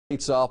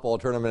Softball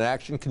tournament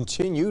action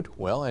continued.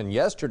 Well, and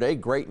yesterday,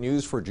 great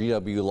news for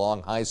GW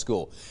Long High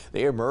School.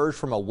 They emerged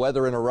from a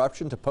weather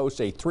interruption to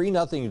post a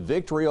 3-0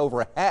 victory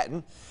over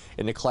Hatton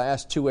in the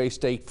Class 2A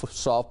state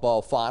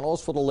softball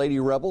finals for the Lady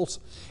Rebels.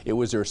 It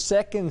was their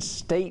second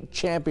state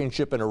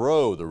championship in a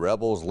row. The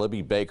Rebels'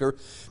 Libby Baker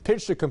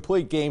pitched a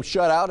complete game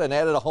shutout and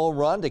added a home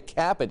run to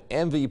cap an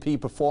MVP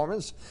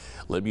performance.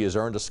 Libby has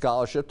earned a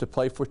scholarship to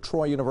play for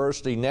Troy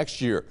University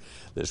next year.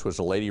 This was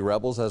the Lady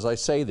Rebels, as I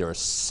say, their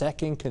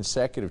second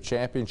consecutive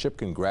championship.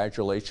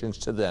 Congratulations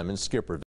to them in Skipperville.